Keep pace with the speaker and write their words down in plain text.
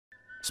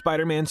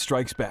Spider-Man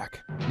Strikes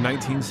Back,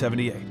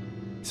 1978.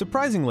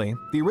 Surprisingly,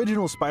 the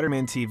original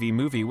Spider-Man TV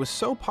movie was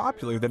so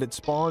popular that it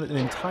spawned an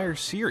entire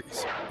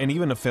series, and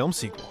even a film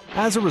sequel.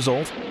 As a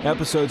result,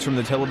 episodes from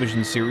the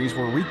television series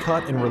were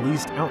recut and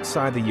released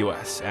outside the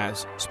US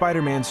as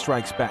Spider-Man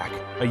Strikes Back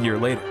a year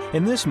later.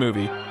 In this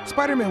movie,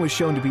 Spider-Man was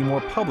shown to be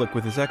more public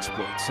with his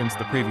exploits since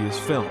the previous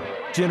film,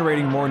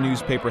 generating more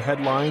newspaper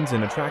headlines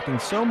and attracting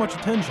so much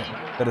attention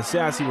that a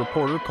sassy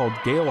reporter called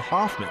Gail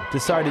Hoffman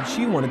decided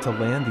she wanted to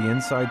land the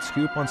inside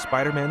scoop on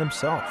Spider-Man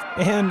himself,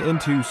 and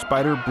into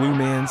Spider-Blue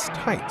Man's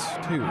tights,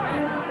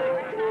 too.